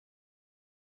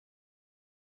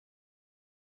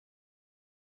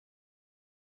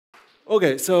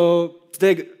Okay, so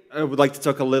today I would like to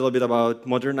talk a little bit about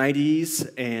modern IDEs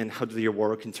and how do they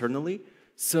work internally.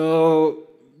 So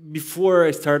before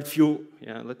I start,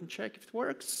 let me check if it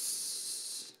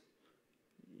works.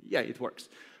 Yeah, it works.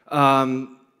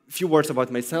 Few words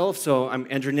about myself. So I'm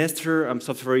Andrew Nestor. I'm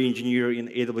software engineer in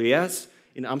AWS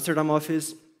in Amsterdam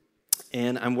office,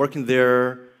 and I'm working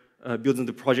there building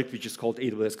the project which is called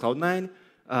AWS Cloud9.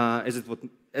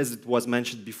 As it was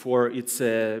mentioned before, it's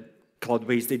a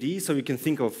cloud-based IDE, so you can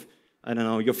think of, I don't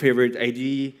know, your favorite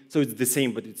IDE. So it's the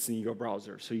same, but it's in your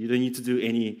browser. So you don't need to do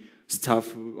any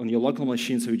stuff on your local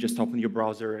machine, so you just open your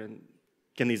browser and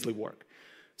can easily work.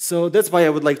 So that's why I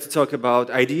would like to talk about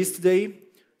IDEs today.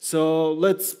 So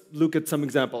let's look at some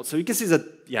examples. So you can see that,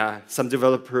 yeah, some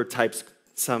developer types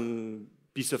some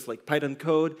piece of like Python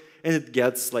code, and it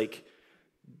gets like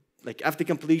after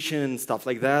completion, stuff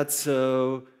like that.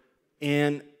 So,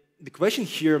 and the question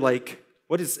here, like,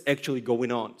 what is actually going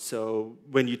on? So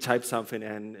when you type something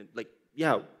and like,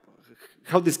 yeah,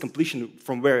 how this completion,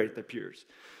 from where it appears.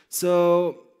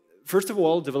 So first of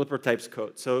all, developer types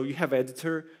code. So you have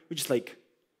editor, which is like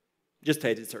just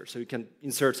editor. So you can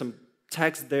insert some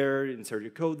text there, insert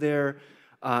your code there,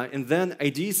 and then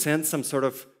IDE sends some sort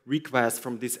of request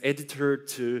from this editor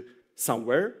to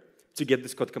somewhere to get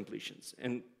this code completions.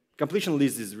 And completion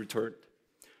list is returned.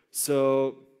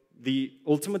 So the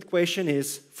ultimate question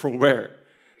is from where?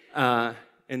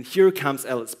 And here comes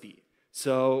LSP.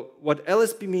 So what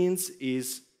LSP means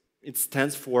is it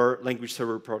stands for Language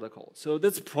Server Protocol. So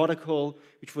that's a protocol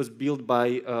which was built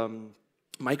by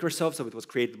Microsoft. So it was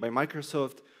created by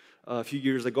Microsoft a few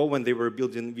years ago when they were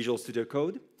building Visual Studio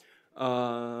Code.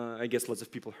 I guess lots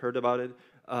of people heard about it.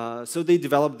 So they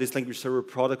developed this Language Server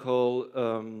Protocol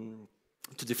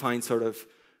to define sort of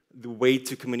the way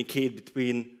to communicate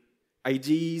between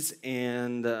IDs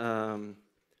and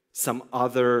some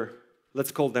other,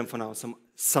 let's call them for now,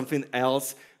 something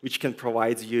else which can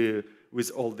provide you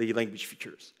with all the language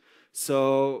features.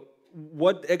 So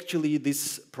what actually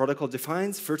this protocol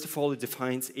defines, first of all, it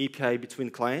defines API between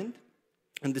client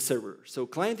and the server. So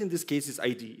client in this case is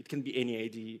ID. It can be any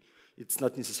ID. It's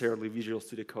not necessarily Visual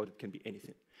Studio Code. It can be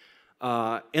anything.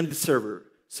 And the server.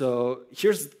 So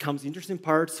here comes the interesting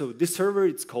part. So this server,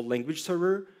 it's called language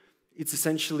server. It's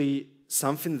essentially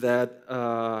something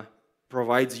that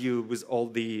provides you with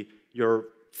all your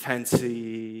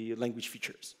fancy language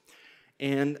features.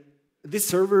 And this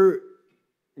server,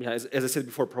 yeah, as I said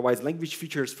before, provides language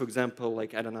features, for example,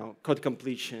 like, I don't know, code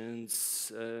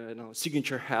completions,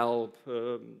 signature help,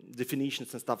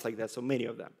 definitions and stuff like that, so many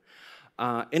of them.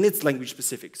 And it's language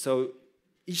specific. So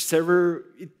each server,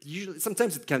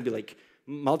 sometimes it can be like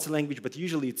multi-language, but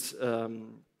usually it's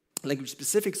language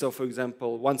specific. So for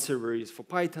example, one server is for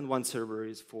Python, one server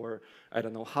is for, I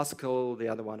don't know, Haskell, the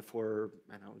other one for,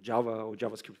 I don't know, Java or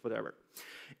JavaScript, whatever.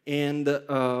 And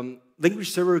language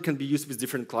server can be used with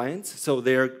different clients. So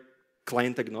they're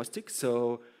client agnostic.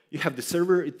 So you have the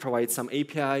server, it provides some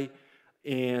API,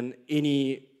 and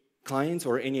any clients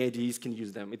or any IDEs can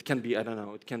use them. It can be, I don't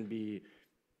know, it can be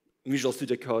Visual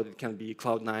Studio Code, it can be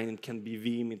Cloud9, it can be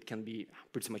Vim, it can be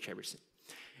pretty much everything.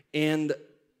 And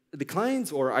the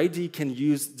clients or IDE can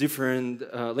use different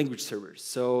language servers.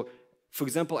 So, for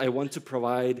example, I want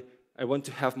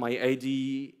to have my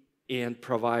IDE and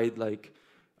provide like,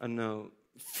 I don't know,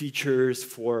 features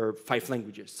for 5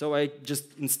 languages. So I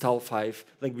just install 5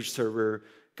 language server,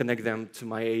 connect them to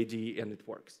my IDE, and it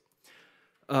works.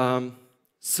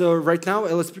 So right now,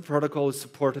 LSP protocol is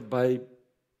supported by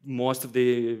most of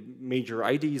the major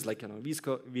IDEs, like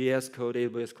VS Code,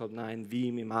 AWS Cloud9,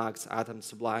 Vim, Emacs, Atom,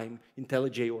 Sublime,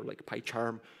 IntelliJ, or like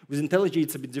PyCharm. With IntelliJ,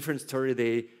 it's a bit different story.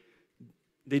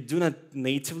 They do not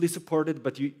natively support it,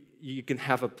 but you can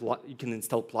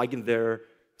install plugin there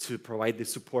to provide the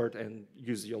support and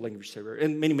use your language server,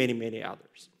 and many, many, many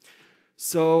others.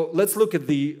 So let's look at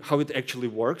how it actually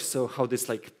works. So how this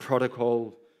like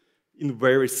protocol, in a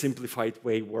very simplified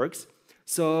way, works.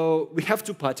 So we have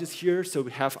 2 parties here. So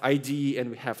we have IDE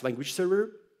and we have language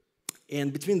server.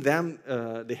 And between them,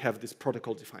 they have this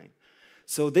protocol defined.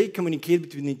 So they communicate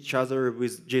between each other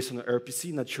with JSON or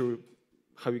RPC. Not sure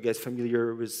how you guys are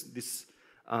familiar with this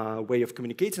way of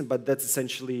communicating, but that's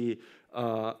essentially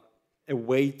a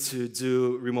way to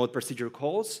do remote procedure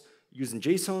calls using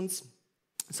JSONs.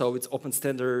 So it's open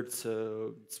standard,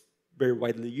 so it's very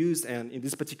widely used. And in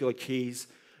this particular case,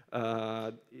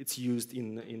 it's used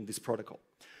in this protocol.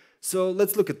 So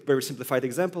let's look at very simplified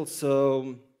example.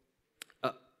 So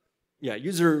yeah,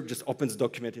 user just opens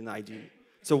document in IDE.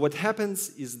 So what happens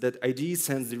is that IDE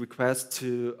sends the request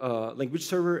to language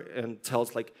server and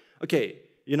tells like, okay,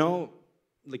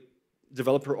 like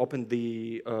developer opened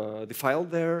the file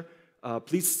there.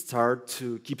 please start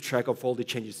to keep track of all the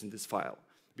changes in this file.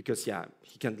 Because yeah,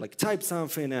 he can like type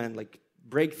something and like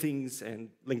break things, and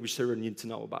language server need to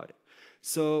know about it.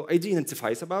 So IDE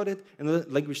notifies about it, and the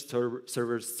language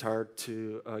servers start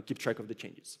to keep track of the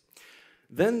changes.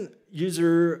 Then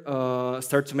user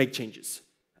start to make changes.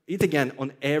 It again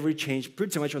on every change,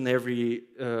 pretty much on every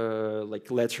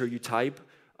like letter you type.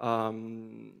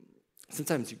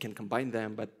 Sometimes you can combine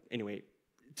them, but anyway,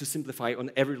 to simplify,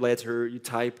 on every letter you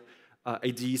type,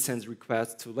 IDE sends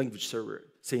request to language server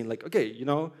saying like, okay, you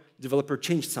know, developer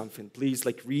changed something. Please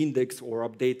like reindex or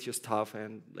update your stuff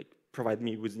and like provide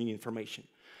me with new information.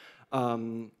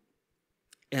 And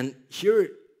here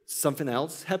something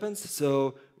else happens.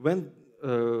 So when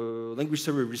language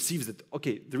server receives it,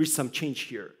 okay, there is some change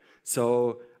here.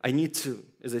 So I need to,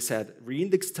 as I said,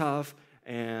 reindex stuff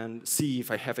and see if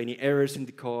I have any errors in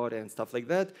the code and stuff like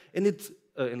that. And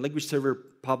and language server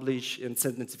publish and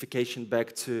send notification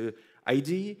back to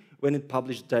IDE when it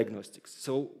published diagnostics.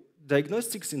 So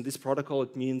diagnostics in this protocol,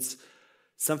 it means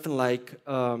something like,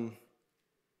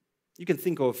 you can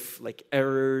think of like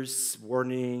errors,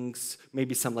 warnings,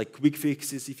 maybe some like quick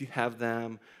fixes if you have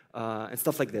them, and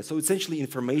stuff like that. So essentially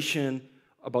information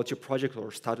about your project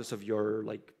or status of your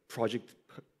like project,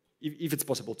 if it's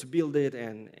possible to build it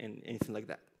and anything like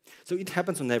that. So it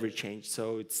happens on every change,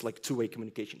 so it's like two-way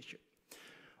communication here.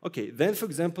 Okay, then for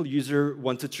example, user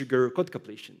wants to trigger code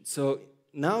completion. So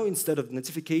now instead of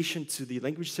notification to the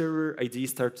language server, IDE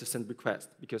starts to send request,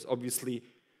 because obviously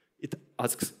it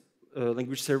asks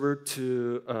language server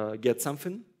to get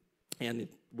something, and it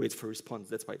waits for response.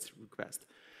 That's why it's request.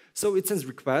 So it sends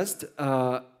request.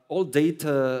 All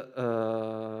data,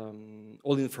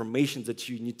 all information that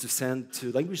you need to send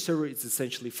to language server is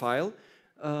essentially file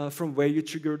from where you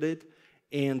triggered it,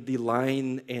 and the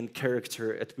line and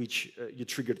character at which you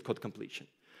triggered code completion.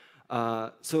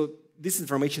 So this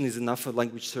information is enough for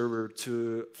language server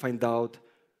to find out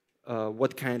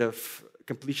what kind of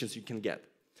completions you can get.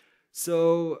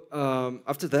 So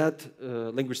after that,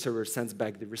 language server sends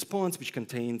back the response, which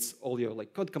contains all your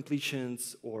like code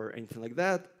completions or anything like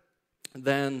that. And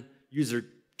then user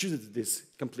chooses this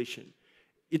completion.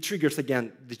 It triggers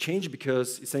again the change,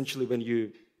 because essentially when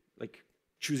you like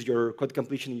choose your code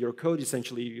completion in your code,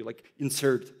 essentially you like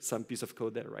insert some piece of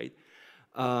code there, right?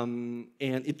 And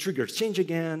it triggers change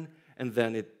again, and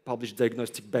then it publishes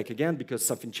diagnostic back again because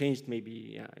something changed.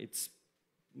 Maybe it's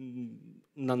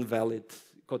non-valid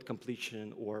code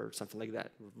completion or something like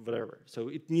that, whatever. So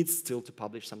it needs still to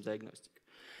publish some diagnostic.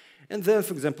 And then,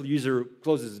 for example, user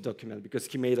closes the document because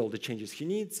he made all the changes he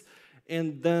needs,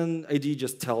 and then IDE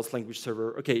just tells language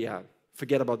server, okay, yeah,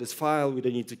 forget about this file, we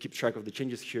don't need to keep track of the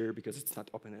changes here because it's not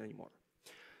open anymore.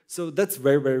 So that's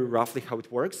very, very roughly how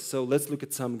it works. So let's look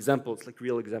at some examples, like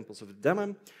real examples of the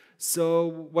demo. So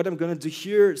what I'm going to do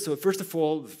here, so first of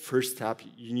all, the first step,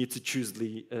 you need to choose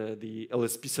the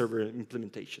LSP server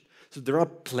implementation. So there are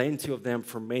plenty of them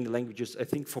for many languages. I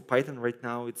think for Python right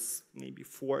now, it's maybe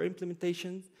 4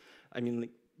 implementations. I mean,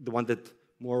 like the one that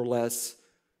more or less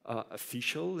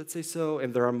official, let's say so,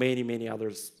 and there are many, many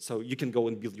others. So you can go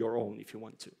and build your own if you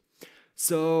want to.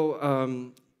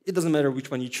 So it doesn't matter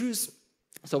which one you choose.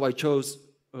 So I chose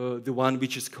the one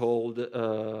which is called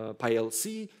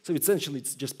PyLC. So essentially,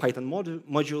 it's just Python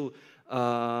module.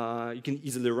 You can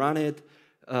easily run it.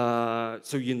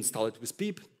 So you install it with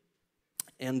pip.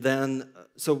 And then,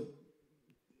 so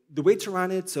the way to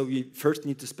run it, so we first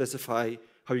need to specify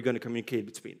how you're going to communicate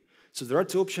between. So there are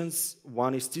 2 options.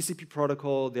 One is TCP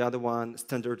protocol, the other one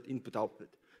standard input-output.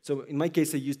 So in my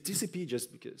case, I use TCP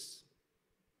just because.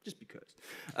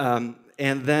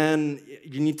 And then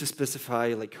you need to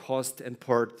specify like host and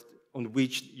port on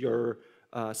which your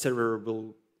server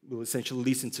will essentially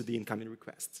listen to the incoming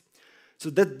requests. So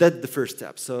that's the first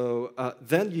step. So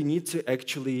then you need to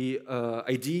actually,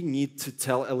 IDE need to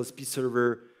tell LSP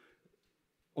server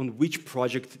on which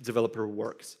project developer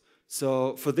works.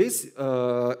 So for this,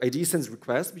 IDE sends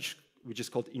request, which is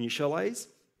called initialize.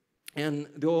 And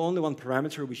the only one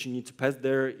parameter which you need to pass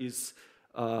there is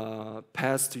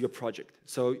pass to your project.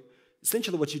 So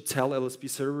essentially what you tell LSP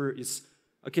server is,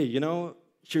 okay, you know,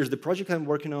 here's the project I'm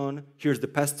working on, here's the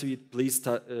path to it, please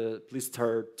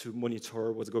start to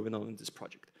monitor what's going on in this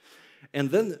project. And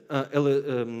then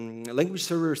language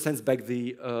server sends back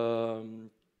the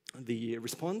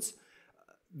response.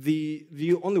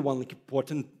 The only one like,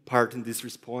 important part in this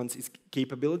response is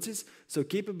capabilities. So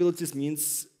capabilities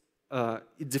means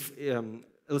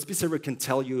LSP server can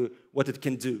tell you what it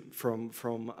can do from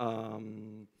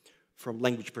from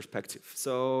language perspective.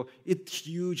 So it's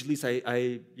huge list.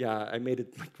 I made it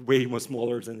like way more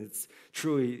smaller than it's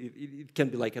true. It can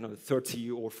be like, I don't know,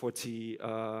 30 or 40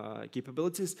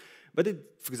 capabilities. But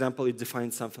for example, it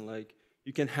defines something like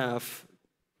you can have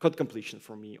code completion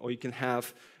for me, or you can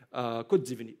have code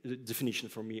definition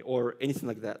for me, or anything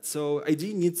like that. So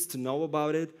IDE needs to know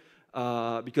about it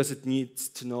because it needs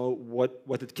to know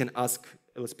what it can ask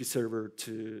LSP server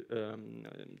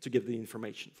to get the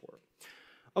information for.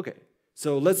 Okay,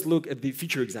 so let's look at the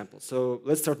feature example. So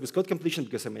let's start with code completion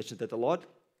because I mentioned that a lot.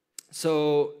 So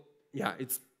yeah,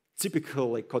 it's typical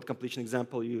like code completion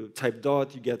example. You type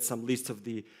dot, you get some list of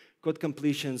the code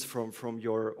completions from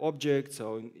your object. So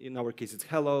in our case, it's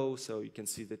hello. So you can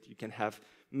see that you can have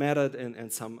method and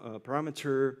some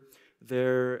parameter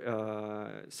there.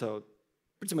 So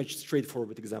pretty much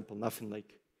straightforward example. Nothing like,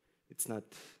 it's not,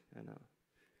 I know,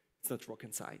 it's not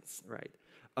rocket science, right?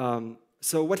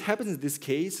 So what happens in this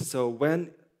case? So when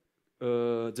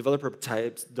developer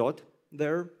types dot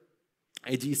there,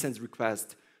 IDE sends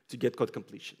request to get code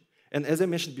completion. And as I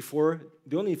mentioned before,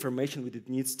 the only information that it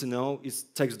needs to know is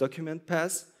text document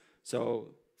path, so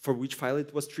for which file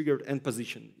it was triggered, and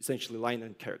position, essentially line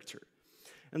and character.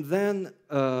 And then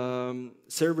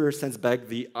server sends back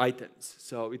the items.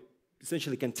 So it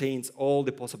essentially contains all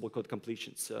the possible code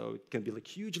completions. So it can be like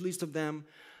a huge list of them.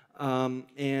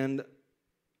 And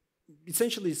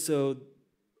essentially, so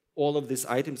all of these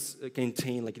items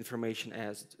contain like information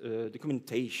as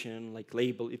documentation, like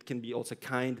label. It can be also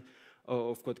kind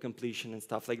of code completion and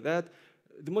stuff like that.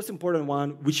 The most important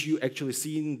one, which you actually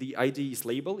see in the IDE, is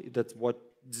label. That's what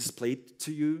displayed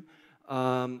to you.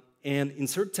 And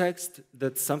insert text,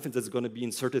 that's something that's going to be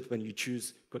inserted when you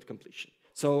choose code completion.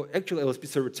 So actually, LSP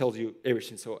server tells you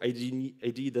everything. So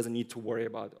IDE doesn't need to worry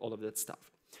about all of that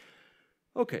stuff.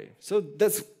 Okay, so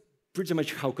that's pretty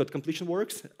much how code completion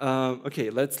works. Okay,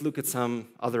 let's look at some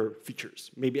other features.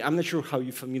 Maybe I'm not sure how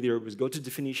you're familiar with go-to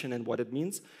definition and what it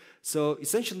means. So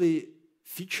essentially,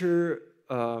 feature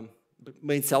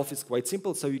by itself is quite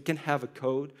simple. So you can have a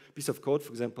piece of code,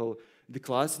 for example, the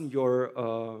class in your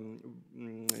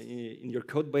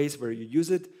code base where you use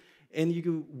it, and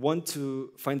you want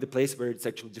to find the place where it's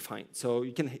actually defined. So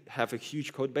you can have a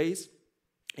huge code base,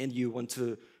 and you want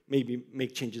to maybe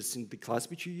make changes in the class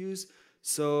which you use.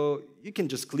 So you can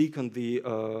just click on the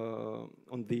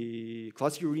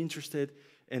class you're interested,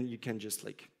 and you can just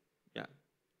like, yeah,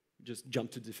 just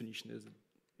jump to definition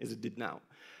as it did now.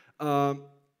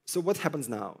 So what happens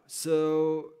now?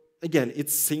 So again,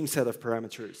 it's same set of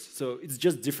parameters. So it's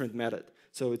just different method.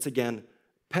 So it's again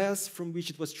path from which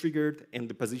it was triggered and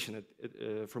the position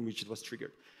from which it was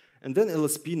triggered. And then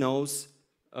LSP knows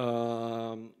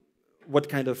what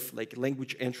kind of like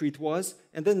language entry it was,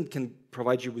 and then it can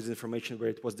provide you with information where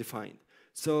it was defined.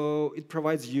 So it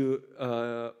provides you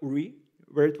URI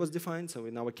where it was defined. So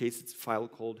in our case, it's a file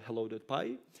called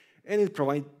hello.py, and it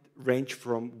provides range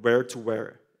from where to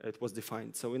where it was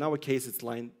defined. So in our case, it's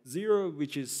line 0,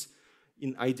 which is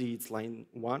in IDE, it's line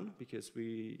 1, because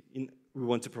we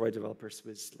want to provide developers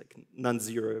with like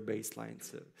non-zero baseline.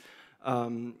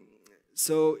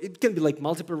 So it can be like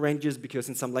multiple ranges, because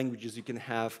in some languages you can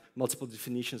have multiple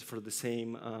definitions for the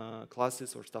same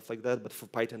classes or stuff like that, but for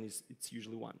Python it's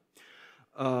usually 1.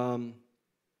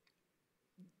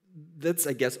 That's,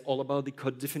 I guess, all about the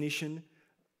code definition.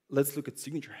 Let's look at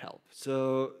signature help.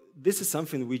 So this is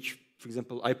something which, for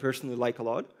example, I personally like a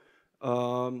lot.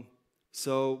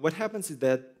 So what happens is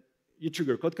that you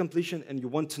trigger code completion and you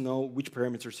want to know which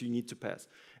parameters you need to pass.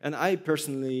 And I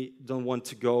personally don't want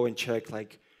to go and check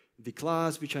like the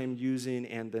class which I'm using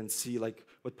and then see like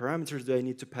what parameters do I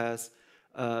need to pass.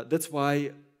 That's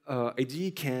why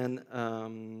IDE can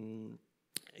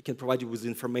provide you with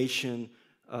information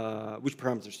which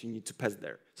parameters you need to pass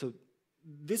there. So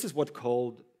this is what's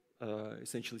called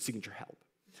essentially signature help.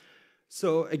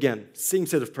 So again, same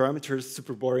set of parameters,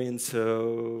 super boring.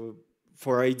 So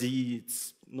for IDE,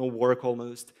 it's no work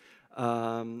almost.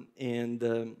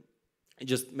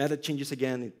 Just method changes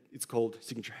again. It's called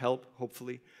signature help,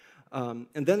 hopefully.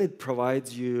 And then it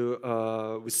provides you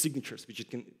with signatures, which it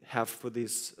can have for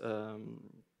this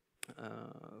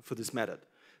method.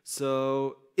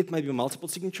 So it might be multiple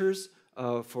signatures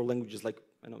for languages like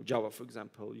Java, for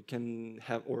example. You can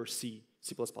have, or C++,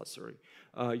 sorry.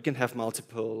 You can have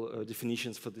multiple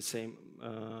definitions for the same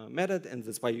method, and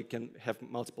that's why you can have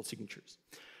multiple signatures.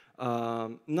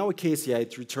 In our case, yeah,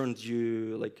 it returns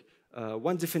you like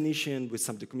one definition with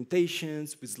some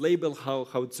documentations, with label,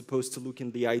 how it's supposed to look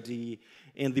in the IDE,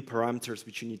 and the parameters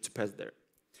which you need to pass there.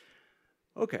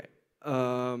 Okay,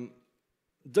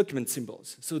 document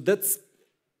symbols. So that's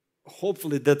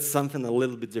hopefully that's something a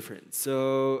little bit different.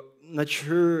 So not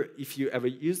sure if you ever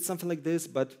used something like this,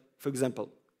 but for example,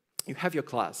 you have your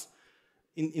class.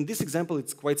 In this example,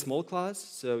 it's quite small class,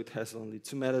 so it has only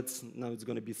 2 methods. Now it's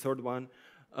going to be third one.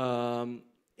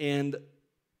 And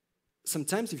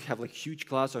sometimes if you have like huge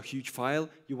class or huge file,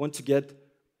 you want to get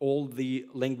all the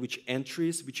language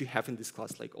entries which you have in this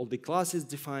class, like all the classes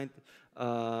defined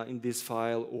in this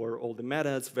file, or all the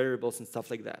methods, variables, and stuff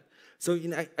like that. So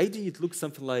in IDE, it looks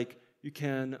something like you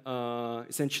can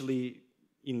essentially,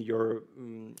 in your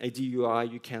IDE UI,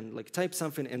 you can like type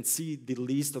something and see the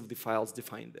list of the files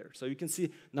defined there. So you can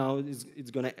see now it's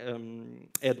going to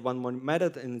add one more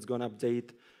method, and it's going to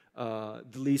update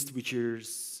the list which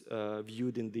is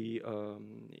viewed in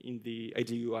the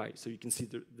IDE UI. So you can see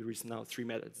there is now 3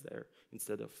 methods there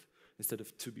instead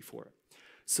of 2 before.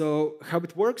 So how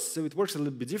it works? So it works a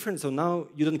little bit different. So now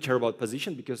you don't care about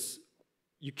position because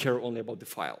you care only about the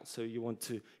file. So you want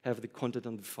to have the content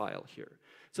on the file here.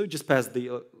 So you just pass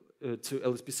the to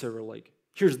LSP server like,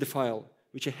 here's the file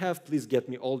which I have. Please get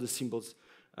me all the symbols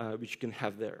which you can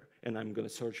have there, and I'm going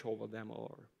to search over them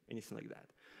or anything like that.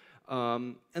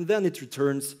 And then it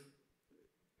returns.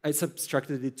 I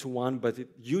subtracted it to 1, but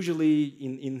usually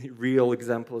in real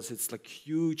examples, it's like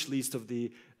huge list of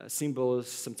the symbols.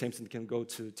 Sometimes it can go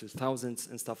to thousands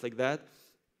and stuff like that.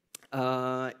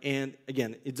 And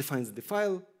again, it defines the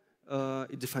file,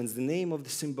 it defines the name of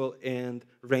the symbol and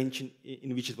range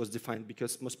in which it was defined,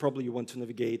 because most probably you want to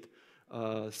navigate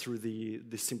through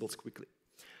the symbols quickly.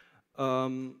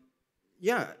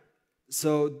 Yeah,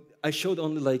 so I showed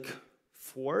only like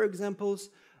 4 examples.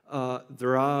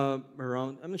 There are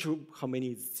around, I'm not sure how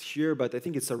many it's here, but I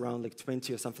think it's around like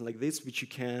 20 or something like this, which you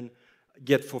can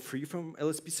get for free from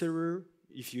LSP server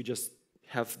if you just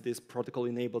have this protocol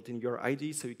enabled in your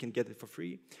IDE, so you can get it for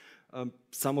free.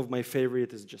 Some of my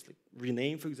favorite is just like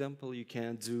rename, for example. You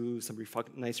can do some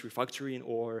nice refactoring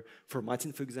or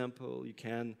formatting, for example. You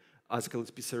can ask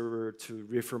LSP server to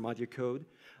reformat your code.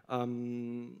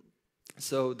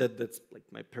 So that's like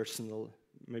my personal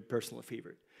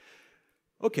favorite.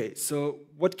 Okay, so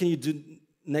what can you do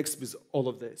next with all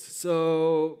of this?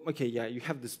 So, okay, yeah, you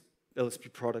have this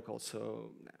LSP protocol,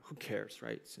 so who cares,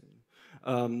 right? So,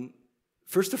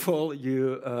 first of all,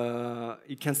 you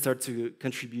can start to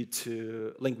contribute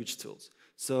to language tools.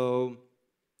 So,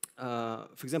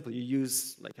 for example, you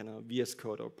use like VS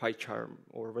Code or PyCharm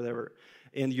or whatever,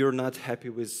 and you're not happy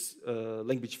with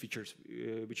language features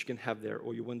which you can have there,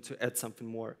 or you want to add something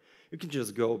more. You can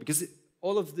just go, because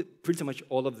pretty much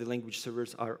all of the language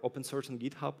servers are open source on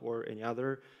GitHub or any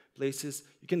other places.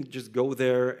 You can just go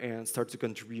there and start to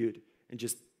contribute and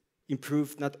just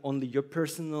improve not only your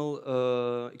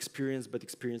personal experience, but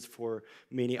experience for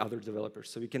many other developers.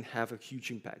 So we can have a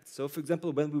huge impact. So for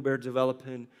example, when we were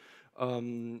developing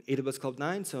AWS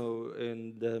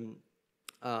Cloud9,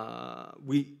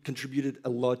 we contributed a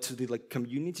lot to the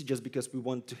community just because we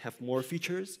want to have more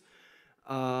features.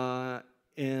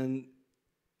 And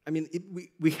I mean,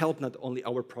 we help not only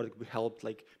our product, we help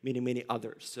like many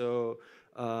others. So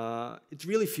it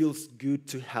really feels good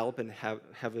to help and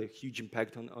have a huge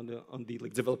impact on the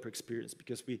developer experience,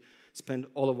 because we spend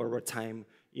all of our time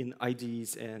in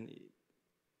IDEs, and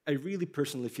I really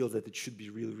personally feel that it should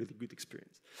be really good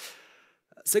experience.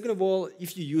 Second of all,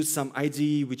 if you use some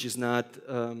IDE which is not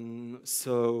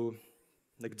so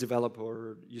develop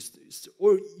or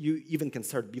you even can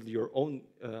start build your own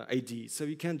IDE. So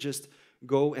you can just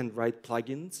go and write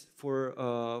plugins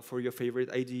for your favorite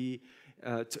IDE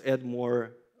to add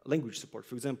more language support.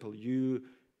 For example,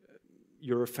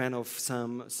 you're a fan of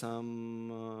some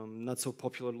not so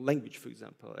popular language, for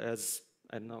example, as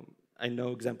I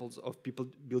know examples of people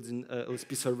building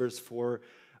LSP servers for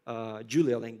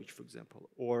Julia language, for example,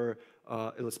 or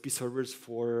LSP servers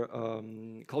for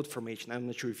CloudFormation. I'm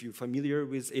not sure if you're familiar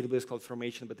with AWS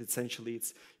CloudFormation, but essentially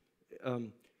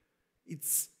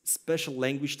it's special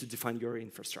language to define your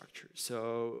infrastructure.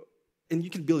 So, and you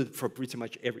can build it for pretty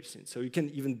much everything. So you can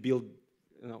even build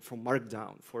from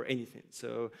Markdown for anything.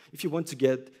 So if you want to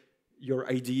get your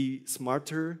IDE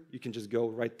smarter, you can just go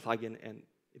write plugin and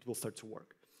it will start to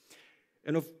work.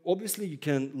 And obviously you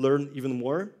can learn even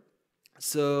more.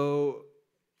 So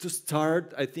to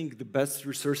start, I think the best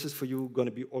resources for you are going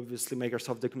to be obviously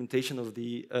Microsoft documentation of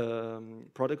the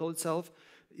protocol itself.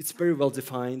 It's very well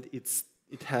defined.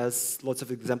 It has lots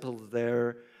of examples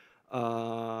there.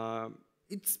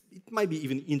 It might be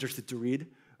even interesting to read.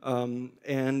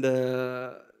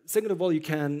 Second of all, you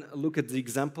can look at the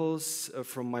examples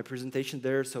from my presentation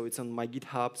there. So it's on my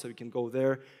GitHub, so you can go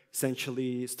there,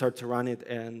 essentially start to run it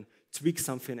and tweak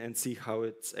something and see how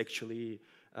it's actually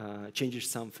changes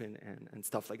something and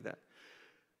stuff like that.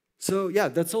 So yeah,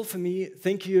 that's all for me.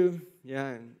 Thank you.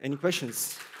 Yeah, any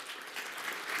questions?